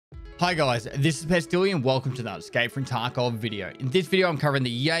Hi guys, this is Pestily and welcome to the Escape from Tarkov video. In this video, I'm covering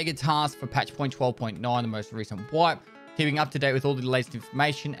the Jaeger task for patch point 12.9, the most recent wipe, keeping up to date with all the latest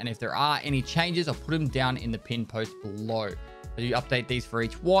information, and if there are any changes, I'll put them down in the pinned post below. So you update these for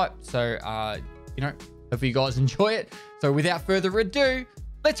each wipe, so hopefully you guys enjoy it. So without further ado,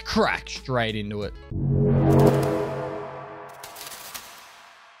 let's crack straight into it.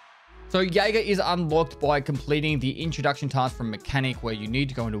 So Jaeger is unlocked by completing the introduction task from Mechanic, where you need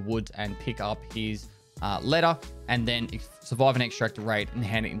to go into woods and pick up his letter and then survive and extract a raid and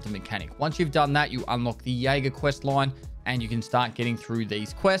hand it into Mechanic. Once you've done that, you unlock the Jaeger quest line and you can start getting through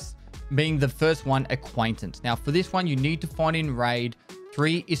these quests, being the first one, Acquaintance. Now for this one, you need to find in raid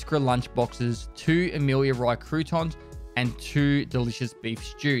 3 Iskra lunch boxes, 2 Amelia Rye croutons, and 2 delicious beef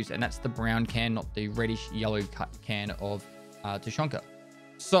stews. And that's the brown can, not the reddish yellow can of Tushonka.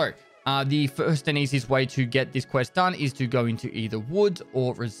 So the first and easiest way to get this quest done is to go into either woods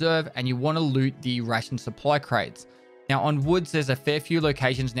or reserve, and you want to loot the ration supply crates. Now on woods, there's a fair few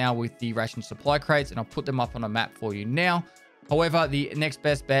locations now with the ration supply crates, and I'll put them up on a map for you now. However, the next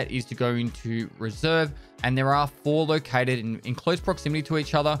best bet is to go into reserve, and there are 4 located in close proximity to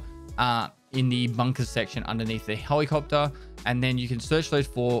each other in the bunkers section underneath the helicopter. And then you can search those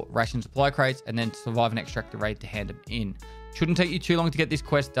 4 ration supply crates and then survive and extract the raid to hand them in. Shouldn't take you too long to get this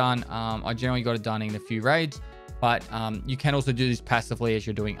quest done. I generally got it done in a few raids, but you can also do this passively as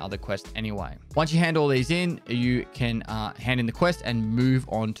you're doing other quests anyway. Once you hand all these in, you can hand in the quest and move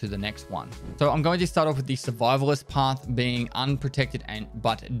on to the next one. So I'm going to start off with the survivalist path, being unprotected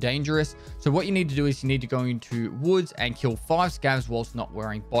but dangerous. So what you need to do is you need to go into woods and kill 5 scavs whilst not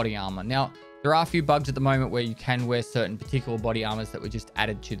wearing body armor. Now, there are a few bugs at the moment where you can wear certain particular body armors that were just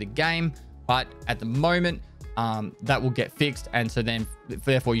added to the game, but at the moment, that will get fixed, and so then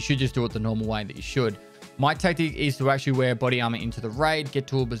therefore you should just do it the normal way that you should. My tactic is to actually wear body armor into the raid, get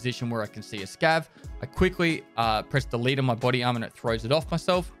to a position where I can see a scav. I quickly press delete on my body armor and it throws it off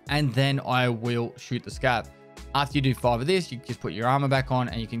myself, and then I will shoot the scav. After you do 5 of this, you just put your armor back on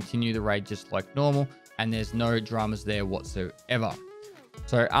and you continue the raid just like normal, and there's no dramas there whatsoever.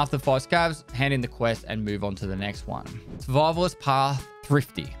 So after 5 scavs, hand in the quest and move on to the next one. Survivalist path,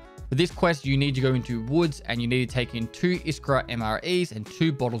 Thrifty. For this quest, you need to go into woods and you need to take in 2 Iskra MREs and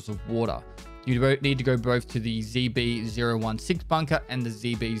 2 bottles of water. You need to go both to the ZB016 bunker and the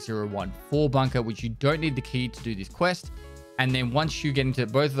ZB014 bunker, which you don't need the key to do this quest. And then once you get into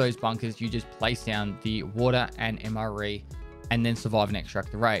both of those bunkers, you just place down the water and MRE and then survive and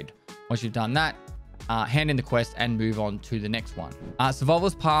extract the raid. Once you've done that, hand in the quest and move on to the next one.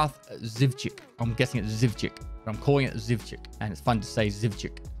 Survivalist path, Zhivchik. I'm guessing it's Zhivchik, but I'm calling it Zhivchik, and it's fun to say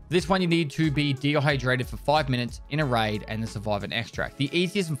Zhivchik. This one, you need to be dehydrated for 5 minutes in a raid and then survive and extract. The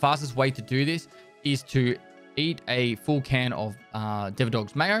easiest and fastest way to do this is to eat a full can of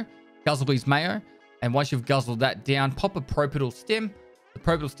Devadog's mayo, guzzle his mayo, and once you've guzzled that down, pop a Propital stim. The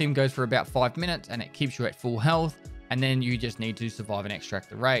Propital stim goes for about 5 minutes and it keeps you at full health, and then you just need to survive and extract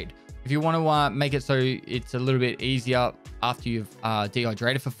the raid. If you want to make it so it's a little bit easier after you've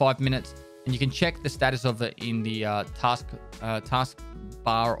dehydrated for 5 minutes, and you can check the status of it in the task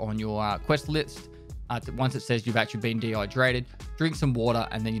bar on your quest list. Once it says you've actually been dehydrated, drink some water,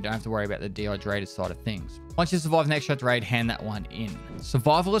 and then you don't have to worry about the dehydrated side of things. Once you survive an extract raid, hand that one in.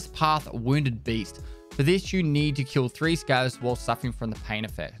 Survivalist path, Wounded Beast. For this, you need to kill 3 scavs while suffering from the pain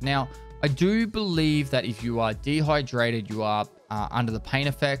effect. Now, I do believe that if you are dehydrated, you are under the pain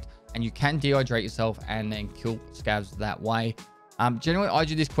effect, and you can dehydrate yourself and then kill scavs that way. Generally, I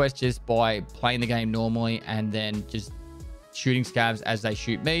do this quest just by playing the game normally and then just shooting scavs as they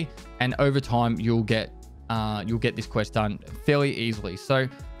shoot me, and over time you'll get this quest done fairly easily. So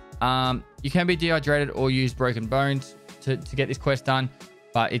you can be dehydrated or use broken bones to get this quest done,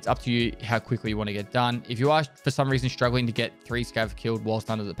 but it's up to you how quickly you want to get done. If you are for some reason struggling to get 3 scavs killed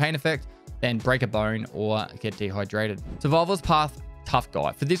whilst under the pain effect, then break a bone or get dehydrated. Survivalist path, Tough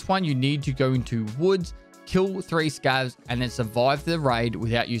Guy. For this one, you need to go into woods, kill 3 scavs, and then survive the raid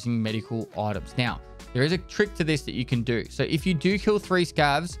without using medical items. Now, there is a trick to this that you can do. So if you do kill 3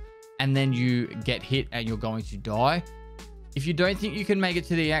 scavs and then you get hit and you're going to die, if you don't think you can make it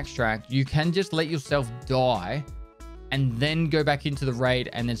to the extract, you can just let yourself die and then go back into the raid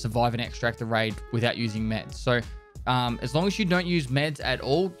and then survive and extract the raid without using meds. So as long as you don't use meds at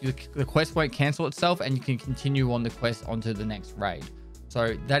all, the quest won't cancel itself and you can continue on the quest onto the next raid.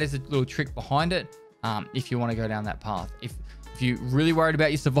 So that is a little trick behind it. If you want to go down that path. If you're really worried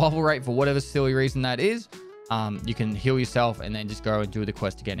about your survival rate for whatever silly reason that is, you can heal yourself and then just go and do the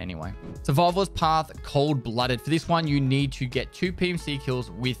quest again anyway. Survivalist path, Cold Blooded. For this one, you need to get 2 PMC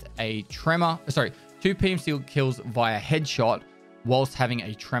kills with a tremor. Sorry, 2 PMC kills via headshot whilst having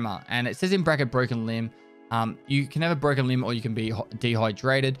a tremor. And it says in bracket broken limb. You can have a broken limb or you can be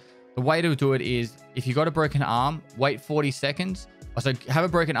dehydrated. The way to do it is if you got a broken arm, wait 40 seconds. So have a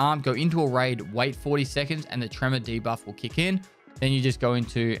broken arm, go into a raid, wait 40 seconds, and the tremor debuff will kick in. Then you just go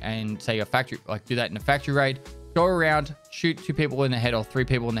into and say a factory, like do that in a factory raid. Go around, shoot 2 people in the head or 3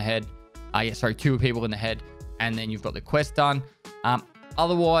 people in the head. 2 people in the head, and then you've got the quest done.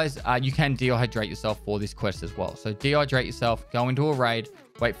 Otherwise, you can dehydrate yourself for this quest as well. So dehydrate yourself, go into a raid,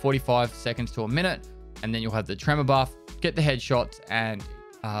 wait 45 seconds to a minute, and then you'll have the tremor buff, get the headshots, and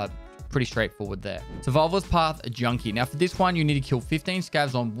pretty straightforward there. Survival's Path Junky. Now for this one, you need to kill 15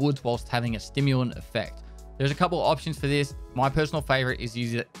 scavs on woods whilst having a stimulant effect. There's a couple of options for this. My personal favorite is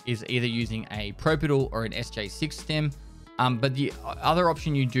either using a Propidal or an SJ6 stim. But the other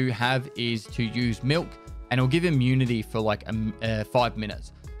option you do have is to use milk, and it'll give immunity for like 5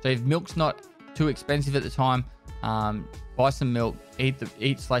 minutes. So if milk's not too expensive at the time, buy some milk,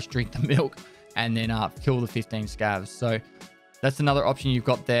 eat/drink the milk, and then kill the 15 scavs. So that's another option you've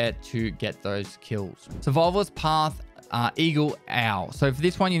got there to get those kills. Survival's Path Eagle-owl. So for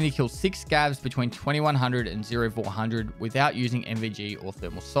this one, you need to kill 6 scavs between 2100 and 0400 without using NVG or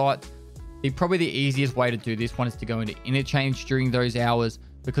thermal sights. Probably the easiest way to do this one is to go into interchange during those hours,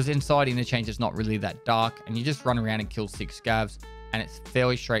 because inside interchange is not really that dark, and you just run around and kill 6 scavs, and it's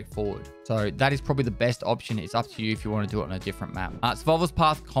fairly straightforward. So that is probably the best option. It's up to you if you want to do it on a different map. Survival's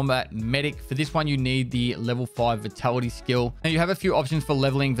Path Combat Medic. For this one, you need the level 5 Vitality skill. Now you have a few options for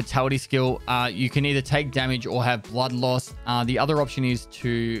leveling Vitality skill. You can either take damage or have blood loss. The other option is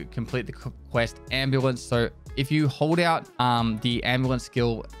to complete the quest Ambulance. So if you hold out the ambulance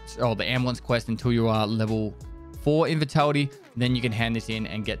skill or the ambulance quest until you are level 4 in Vitality, then you can hand this in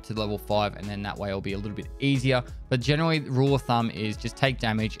and get to level 5, and then that way it'll be a little bit easier. But generally, the rule of thumb is just take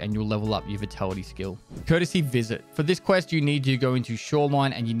damage and you'll level up your Vitality skill. Courtesy Visit. For this quest, you need to go into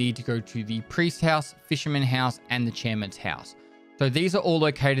Shoreline, and you need to go to the Priest House, Fisherman House, and the Chairman's House. So these are all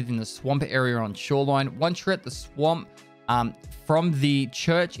located in the swamp area on Shoreline. Once you're at the swamp, from the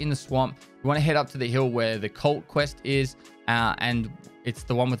church in the swamp, you want to head up to the hill where the cult quest is, and it's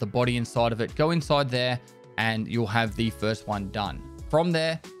the one with the body inside of it. Go inside there, and you'll have the first one done. From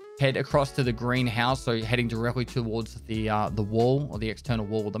there, head across to the greenhouse, so you're heading directly towards the wall or the external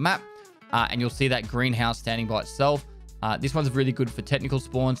wall of the map, and you'll see that greenhouse standing by itself. This one's really good for technical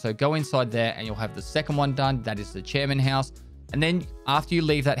spawn, so go inside there and you'll have the second one done. That is the Chairman House. And then after you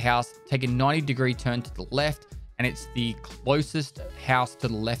leave that house, take a 90-degree turn to the left, and it's the closest house to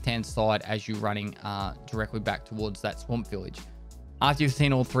the left-hand side as you're running directly back towards that swamp village. After you've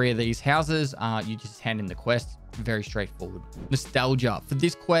seen all 3 of these houses, you just hand in the quest. Very straightforward. Nostalgia. For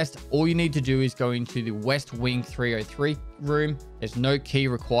this quest, all you need to do is go into the West Wing 303 room. There's no key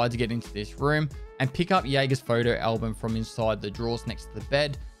required to get into this room, and pick up Jaeger's photo album from inside the drawers next to the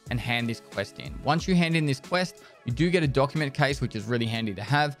bed and hand this quest in. Once you hand in this quest, you do get a document case, which is really handy to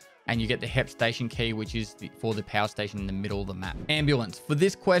have, and you get the HEP station key, which is for the power station in the middle of the map. Ambulance. For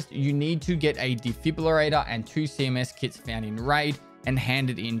this quest, you need to get a defibrillator and 2 CMS kits found in raid and hand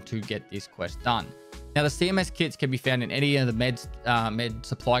it in to get this quest done. Now the CMS kits can be found in any of the med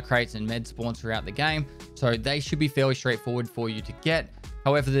supply crates and med spawns throughout the game, so they should be fairly straightforward for you to get.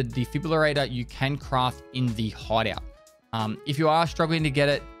 However, the defibrillator you can craft in the hideout. If you are struggling to get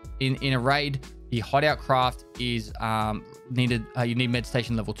it in a raid, the hideout craft is needed. You need med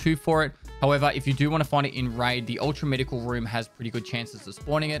station level 2 for it. However, if you do want to find it in raid, the ultra medical room has pretty good chances of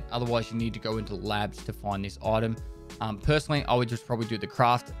spawning it. Otherwise, you need to go into labs to find this item. Personally, I would just probably do the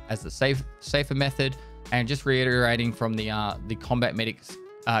craft as the safer method. And just reiterating from the Combat Medic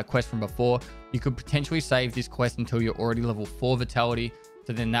quest from before, you could potentially save this quest until you're already level 4 Vitality.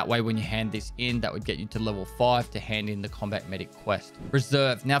 So then that way, when you hand this in, that would get you to level 5 to hand in the Combat Medic quest.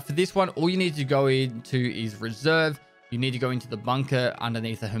 Reserve. Now for this one, all you need to go into is Reserve. You need to go into the bunker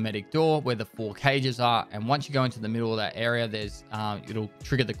underneath the hermetic door where the 4 cages are. And once you go into the middle of that area, there's it'll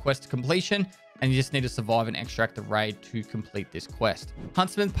trigger the quest completion. And you just need to survive and extract the raid to complete this quest.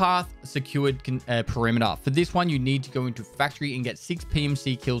 Huntsman's Path Secured Perimeter. For this one, you need to go into Factory and get 6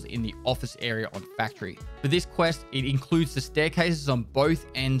 PMC kills in the office area on Factory. For this quest, it includes the staircases on both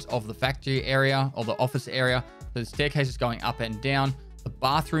ends of the factory area or the office area. So the staircases going up and down, the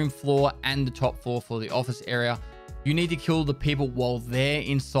bathroom floor and the top floor for the office area. You need to kill the people while they're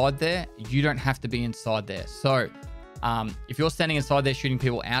inside there. You don't have to be inside there. So if you're standing inside there shooting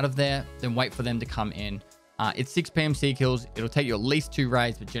people out of there, then wait for them to come in. It's 6 PMC kills. It'll take you at least 2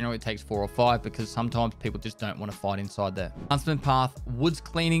 raids, but generally it takes 4 or 5 because sometimes people just don't want to fight inside there. Huntsman Path, woods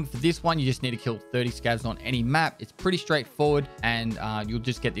cleaning. For this one, you just need to kill 30 scavs on any map. It's pretty straightforward, and you'll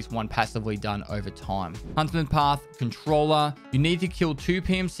just get this one passively done over time. Huntsman Path, controller. You need to kill 2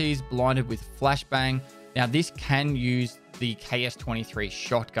 PMCs blinded with flashbang. Now, this can use the KS-23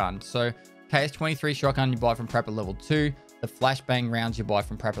 shotgun. So, KS-23 shotgun you buy from Prepper level 2. The flashbang rounds you buy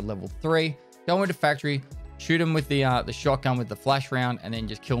from Prepper level 3. Go into factory, shoot them with the shotgun with the flash round, and then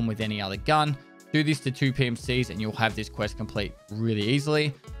just kill them with any other gun. Do this to 2 PMCs and you'll have this quest complete really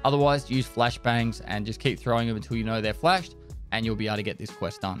easily. Otherwise, use flashbangs and just keep throwing them until you know they're flashed, and you'll be able to get this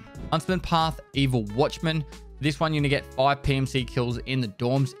quest done. Huntsman Path, Evil Watchman. This one, you're going to get 5 PMC kills in the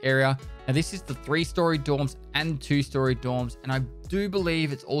dorms area. Now, this is the 3-story dorms and 2-story dorms, and I do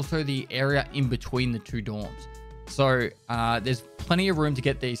believe it's also the area in between the 2 dorms. So there's plenty of room to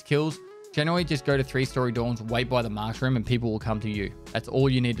get these kills. Generally, just go to 3-story dorms, wait by the marks room, and people will come to you. That's all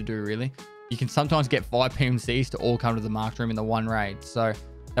you need to do, really. You can sometimes get 5 PMCs to all come to the marks room in the one raid. So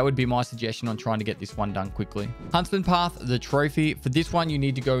that would be my suggestion on trying to get this one done quickly. Huntsman Path, the trophy. For this one, you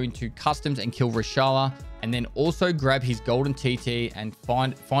need to go into customs and kill Rashala, and then also grab his golden TT and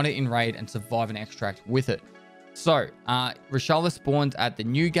find it in raid and survive an extract with it. So, Rashala spawns at the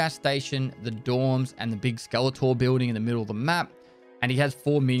new gas station, the dorms, and the big Skeletor building in the middle of the map, and he has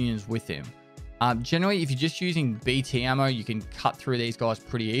 4 minions with him. Generally, if you're just using BT ammo, you can cut through these guys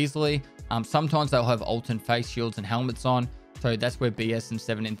pretty easily. Sometimes they'll have alternate face shields and helmets on, so that's where BS and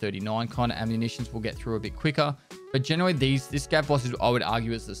 7N39 kind of ammunitions will get through a bit quicker. But generally, this scav boss is, I would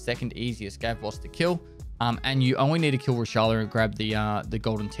argue, is the second easiest scav boss to kill. And you only need to kill Rashala and grab the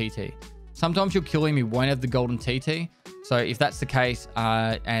golden TT. Sometimes you'll kill him, he won't have the golden TT. So if that's the case,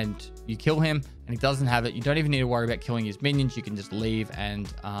 and you kill him and he doesn't have it, you don't even need to worry about killing his minions. You can just leave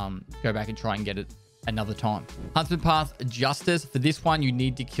and go back and try and get it another time. Huntsman Path, Justice. For this one, you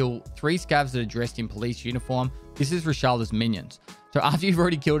need to kill 3 scavs that are dressed in police uniform. This is Rashala's minions. So after you've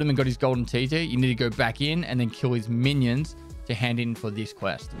already killed him and got his golden TT, you need to go back in and then kill his minions to hand in for this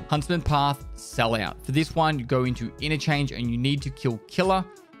quest. Huntsman Path, Sellout. For this one, you go into Interchange and you need to kill Killer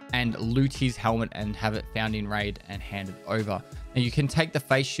and loot his helmet and have it found in raid and handed over. Now, you can take the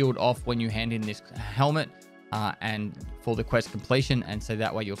face shield off when you hand in this helmet and for the quest completion, and so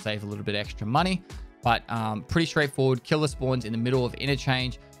that way you'll save a little bit extra money. But pretty straightforward. Killer spawns in the middle of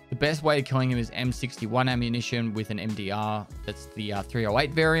Interchange. The best way of killing him is M61 ammunition with an MDR. That's the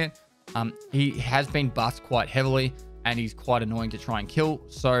 308 variant. He has been buffed quite heavily, and he's quite annoying to try and kill.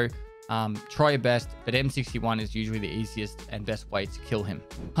 So try your best, but M61 is usually the easiest and best way to kill him.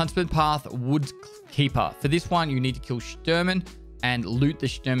 Huntsman Path, Woods Keeper. For this one, you need to kill Sturman and loot the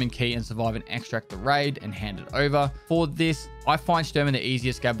Sturman key and survive and extract the raid and hand it over. For this, I find Sturman the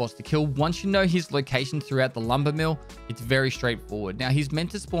easiest scav boss to kill. Once you know his location throughout the lumber mill, it's very straightforward. Now, he's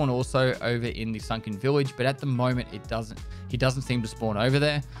meant to spawn also over in the sunken village, but at the moment he doesn't seem to spawn over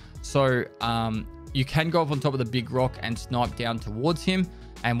there. So you can go up on top of the big rock and snipe down towards him.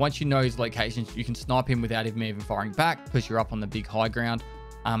 And once you know his location, you can snipe him without him even firing back because you're up on the big high ground.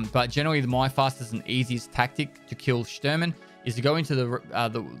 But generally, my fastest and easiest tactic to kill Sturman is to go into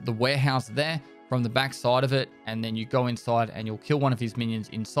the warehouse there from the back side of it, and then you go inside and you'll kill one of his minions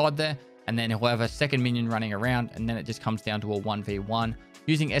inside there, and then he'll have a second minion running around, and then it just comes down to a 1v1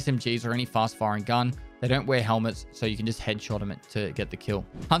 using SMGs or any fast firing gun. They don't wear helmets, so you can just headshot them to get the kill.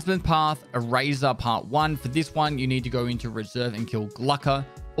 Huntsman Path, Eraser Pt.1. For this one, you need to go into Reserve and kill Glucker.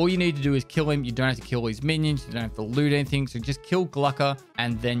 All you need to do is kill him. You don't have to kill his minions. You don't have to loot anything. So just kill Glucker,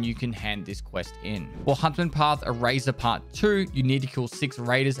 and then you can hand this quest in. For Huntsman Path, Eraser Pt.2, you need to kill 6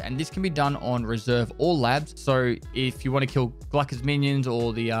 raiders, and this can be done on Reserve or Labs. So if you want to kill Glucker's minions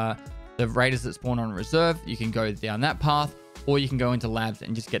or the raiders that spawn on Reserve, you can go down that path. Or you can go into Labs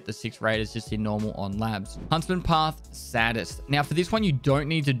and just get the 6 raiders just in normal on Labs. Huntsman Path, Sadist. Now, for this one, you don't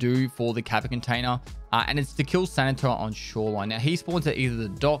need to do for the Kappa container, and it's to kill Senator on Shoreline. Now, he spawns at either the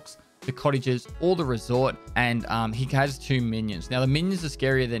docks, the cottages, or the resort, and he has 2 minions. Now, the minions are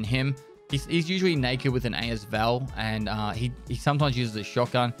scarier than him. He's usually naked with an AS Val, and he sometimes uses a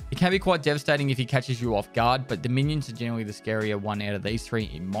shotgun. It can be quite devastating if he catches you off guard, but the minions are generally the scarier one out of these 3,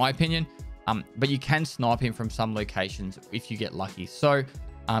 in my opinion. But you can snipe him from some locations if you get lucky. So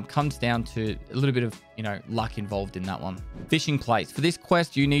comes down to a little bit of, luck involved in that one. Fishing place. For this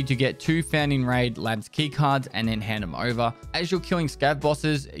quest, you need to get 2 found in raid Labs keycards and then hand them over. As you're killing scav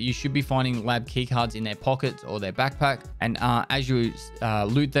bosses, you should be finding lab keycards in their pockets or their backpack. And as you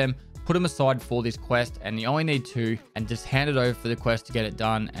loot them, put them aside for this quest, and you only need 2, and just hand it over for the quest to get it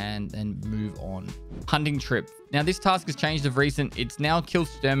done and then move on. Hunting trip. Now this task has changed of recent. It's now kill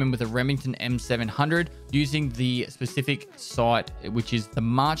Sturman with a Remington M700 using the specific sight, which is the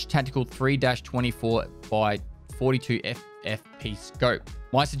March Tactical 3-24 by 42 FFP scope.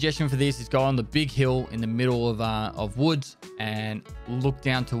 My suggestion for this is go on the big hill in the middle of woods and look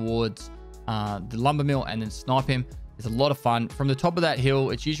down towards the lumber mill and then snipe him. It's a lot of fun. From the top of that hill,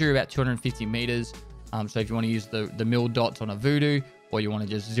 it's usually about 250 meters. So if you want to use the mill dots on a voodoo, or you want to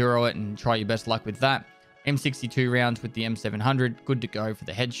just zero it and try your best luck with that, M62 rounds with the M700, good to go for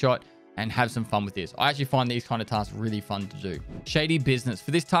the headshot, and have some fun with this. I actually find these kind of tasks really fun to do. Shady Business.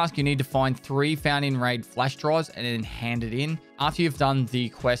 For this task, you need to find 3 found in raid flash drives and then hand it in. After you've done the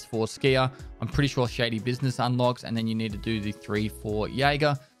quest for Skier, I'm pretty sure Shady Business unlocks, and then you need to do the 3 for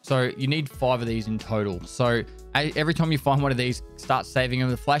Jaeger. So you need 5 of these in total. So every time you find one of these, start saving them.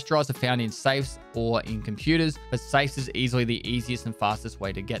 The flash drives are found in safes or in computers, but safes is easily the easiest and fastest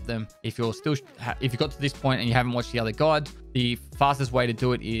way to get them. If you got to this point and you haven't watched the other guides, the fastest way to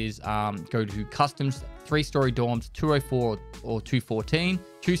do it is go to customs, 3-story dorms, 204 or 214,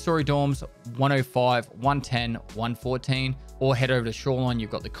 2-story dorms, 105, 110, 114, or head over to Shoreline.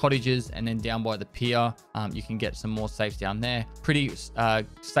 You've got the cottages, and then down by the pier, you can get some more safes down there. Pretty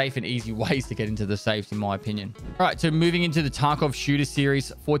safe and easy ways to get into the safes, in my opinion. All right, so moving into the Tarkov shooter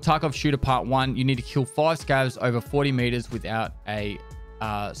series. For Tarkov shooter part 1, you need to kill 5 scavs over 40 meters without a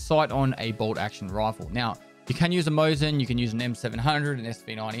sight on a bolt action rifle. Now, you can use a Mosin, you can use an M700, an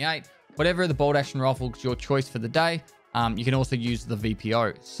SV98, whatever the bolt action rifle is your choice for the day. You can also use the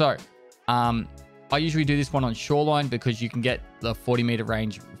VPO. So I usually do this one on Shoreline because you can get the 40-meter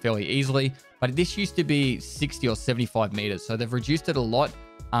range fairly easily, but this used to be 60 or 75 meters, so they've reduced it a lot.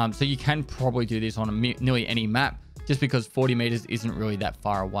 So you can probably do this on nearly any map, just because 40 meters isn't really that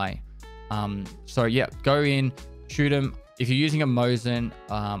far away. So yeah, go in, shoot them. If you're using a Mosin,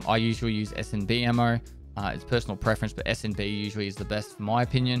 I usually use SNB ammo. It's personal preference, but SNB usually is the best for my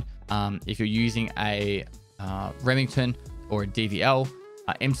opinion. If you're using a Remington or a DVL,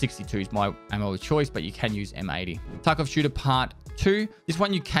 M62 is my ammo of choice, but you can use M80. Tarkov shooter part 2. This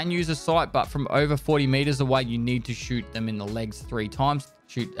one you can use a sight, but from over 40 meters away, you need to shoot them in the legs 3 times.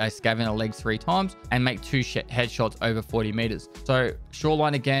 Shoot a scav in the legs 3 times and make 2 headshots over 40 meters. So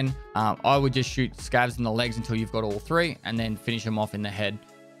Shoreline again, I would just shoot scavs in the legs until you've got all 3, and then finish them off in the head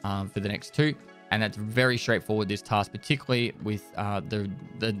for the next 2. And that's very straightforward, this task, particularly with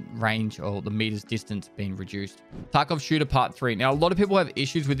the range or the meters distance being reduced. Tarkov shooter part 3. Now, a lot of people have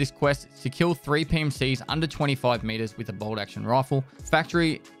issues with this quest. It's to kill 3 PMCs under 25 meters with a bolt action rifle.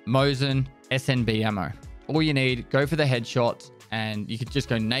 Factory, Mosin, SNB ammo. All you need, go for the headshots, and you can just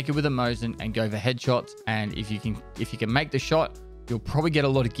go naked with a Mosin and go for headshots. And if you can make the shot, you'll probably get a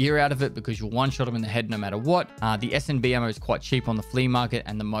lot of gear out of it because you'll one-shot them in the head no matter what. The SNB ammo is quite cheap on the flea market,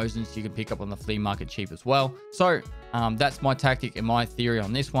 and the Mosins you can pick up on the flea market cheap as well. So that's my tactic and my theory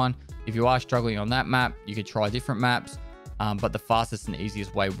on this one. If you are struggling on that map, you could try different maps, but the fastest and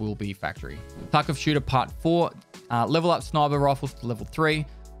easiest way will be factory. Tarkov shooter part 4. Level up sniper rifles to level 3.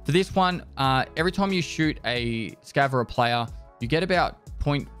 For this one, every time you shoot a scav or a player, you get about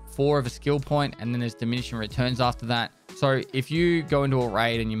 0.4 of a skill point, and then there's diminishing returns after that. So if you go into a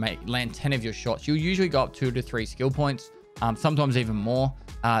raid and you land 10 of your shots, you'll usually go up 2 to 3 skill points, sometimes even more.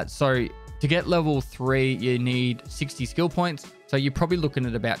 So to get level 3, you need 60 skill points. So you're probably looking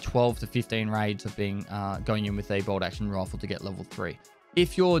at about 12 to 15 raids of going in with a bolt action rifle to get level 3.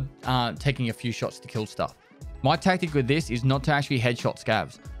 If you're taking a few shots to kill stuff. My tactic with this is not to actually headshot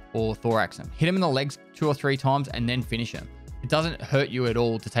scavs or thorax them. Hit them in the legs 2 or 3 times and then finish them. It doesn't hurt you at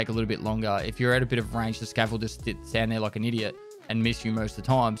all to take a little bit longer. If you're at a bit of range, the scav will just stand there like an idiot and miss you most of the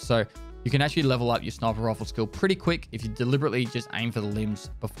time. So you can actually level up your sniper rifle skill pretty quick if you deliberately just aim for the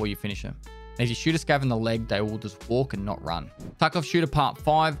limbs before you finish them. And if you shoot a scav in the leg, they will just walk and not run. Tarkov shooter part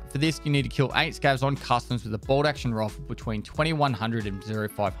 5. For this, you need to kill 8 scavs on customs with a bolt action rifle between 2100 and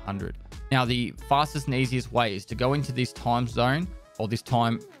 0500. Now, the fastest and easiest way is to go into this time zone or this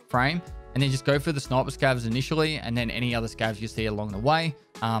time frame, and then just go for the sniper scavs initially, and then any other scavs you see along the way.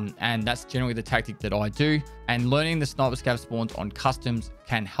 And that's generally the tactic that I do. And learning the sniper scav spawns on customs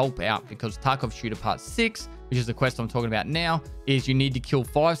can help out, because Tarkov shooter part 6, which is the quest I'm talking about now, is you need to kill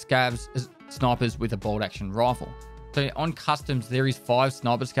 5 scavs snipers with a bolt action rifle. So on customs, there is 5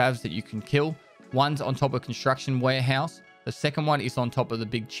 sniper scavs that you can kill. One's on top of construction warehouse. The second one is on top of the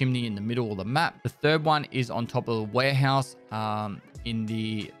big chimney in the middle of the map. The third one is on top of the warehouse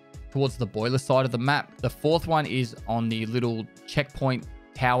towards the boiler side of the map. The fourth one is on the little checkpoint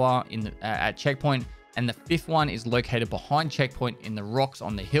tower at checkpoint And the 5th one is located behind checkpoint in the rocks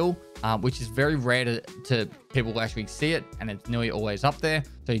on the hill, which is very rare to people actually see it, and it's nearly always up there.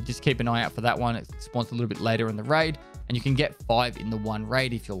 So you just keep an eye out for that one. It spawns a little bit later in the raid, and you can get 5 in the one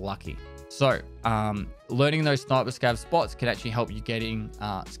raid if you're lucky. So learning those sniper scav spots can actually help you getting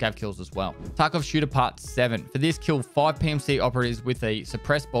scav kills as well. Tarkov Shooter Part 7. For this, kill 5 PMC operatives with a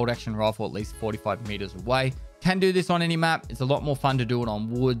suppressed bolt action rifle at least 45 meters away. Can do this on any map. It's a lot more fun to do it on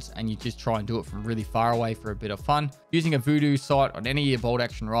woods, and you just try and do it from really far away for a bit of fun. Using a voodoo sight on any of your bolt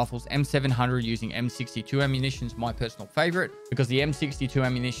action rifles, M700 using M62 ammunition is my personal favorite, because the M62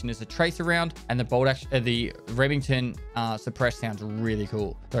 ammunition is a tracer round, and the Remington suppressed sounds really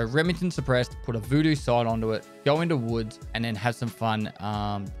cool. So Remington suppressed, put a voodoo sight onto it, go into woods, and then have some fun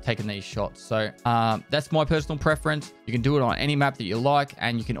taking these shots. So that's my personal preference. You can do it on any map that you like,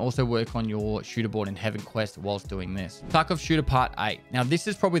 and you can also work on your shooter board in Heaven Quest whilst doing this. Tarkov Shooter Part 8. Now this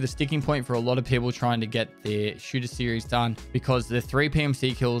is probably the sticking point for a lot of people trying to get their shooter series done, because the 3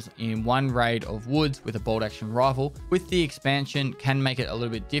 PMC kills in one raid of woods with a bolt action rifle with the expansion can make it a little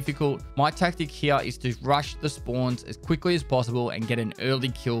bit difficult. My tactic here is to rush the spawns as quickly as possible and get an early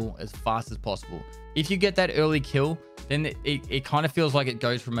kill as fast as possible. If you get that early kill, then it kind of feels like it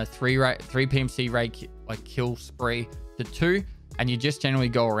goes from a 3 PMC raid kill spree to 2, and you just generally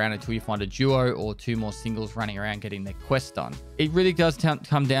go around until you find a duo or 2 more singles running around getting their quest done. It really does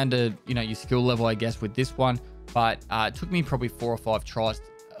come down to, you know, your skill level, I guess, with this one. But it took me probably 4 or 5 tries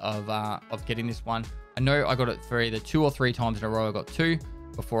of getting this one. I know I got it for either 2 or 3 times in a row. I got 2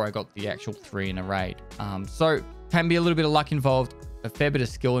 before I got the actual 3 in a raid. So can be a little bit of luck involved, a fair bit of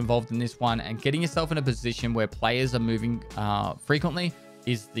skill involved in this one, and getting yourself in a position where players are moving frequently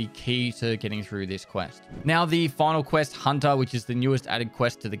is the key to getting through this quest. Now the final quest, Hunter, which is the newest added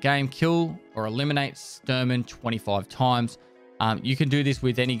quest to the game. Kill or eliminate Sturman 25 times. You can do this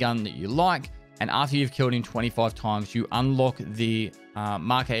with any gun that you like, and after you've killed him 25 times, you unlock the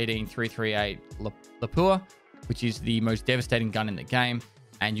Marker 18 338 Lapua, which is the most devastating gun in the game,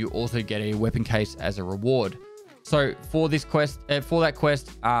 and you also get a weapon case as a reward. So for this quest,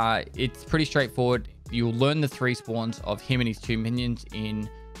 it's pretty straightforward. You'll learn the 3 spawns of him and his 2 minions in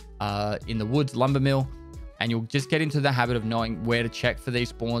the woods lumber mill, and you'll just get into the habit of knowing where to check for these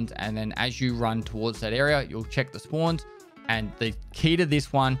spawns. And then as you run towards that area, you'll check the spawns. And the key to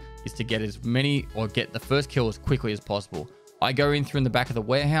this one is to get as many, or get the first kill as quickly as possible. I go in through the back of the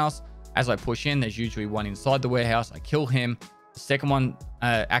warehouse. As I push in, there's usually one inside the warehouse. I kill him. The second one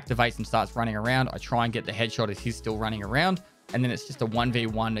activates and starts running around. I try and get the headshot as he's still running around. And then it's just a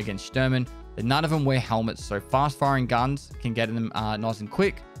 1v1 against Sturman. None of them wear helmets, so fast firing guns can get them nice and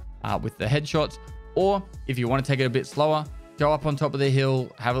quick with the headshots. Or if you want to take it a bit slower, go up on top of the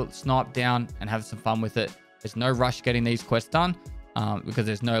hill, have it snipe down, and have some fun with it. There's no rush getting these quests done because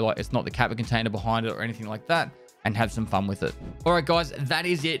there's no, it's not the capture container behind it or anything like that, and have some fun with it. All right, guys, that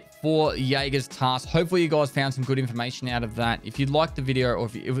is it for Jaeger's task. Hopefully you guys found some good information out of that. If you liked the video, or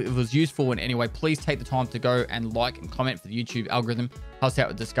if it was useful in any way, please take the time to go and like and comment for the YouTube algorithm. Helps out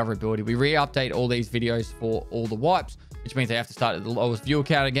with discoverability. We re-update all these videos for all the wipes, which means they have to start at the lowest viewer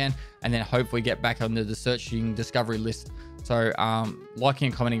count again, and then hopefully get back under the searching discovery list. So liking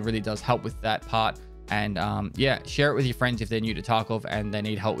and commenting really does help with that part. And yeah, share it with your friends if they're new to Tarkov and they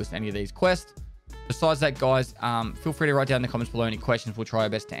need help with any of these quests. Besides that, guys, feel free to write down in the comments below any questions. We'll try our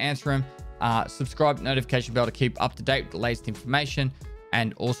best to answer them. Subscribe, notification bell to keep up to date with the latest information.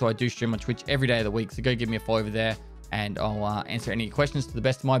 And also, I do stream on Twitch every day of the week, so go give me a follow over there, and I'll answer any questions to the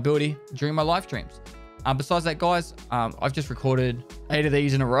best of my ability during my live streams. Besides that, guys, I've just recorded 8 of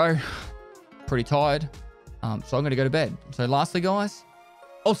these in a row. Pretty tired, so I'm going to go to bed. So lastly, guys,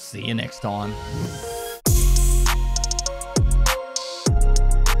 I'll see you next time.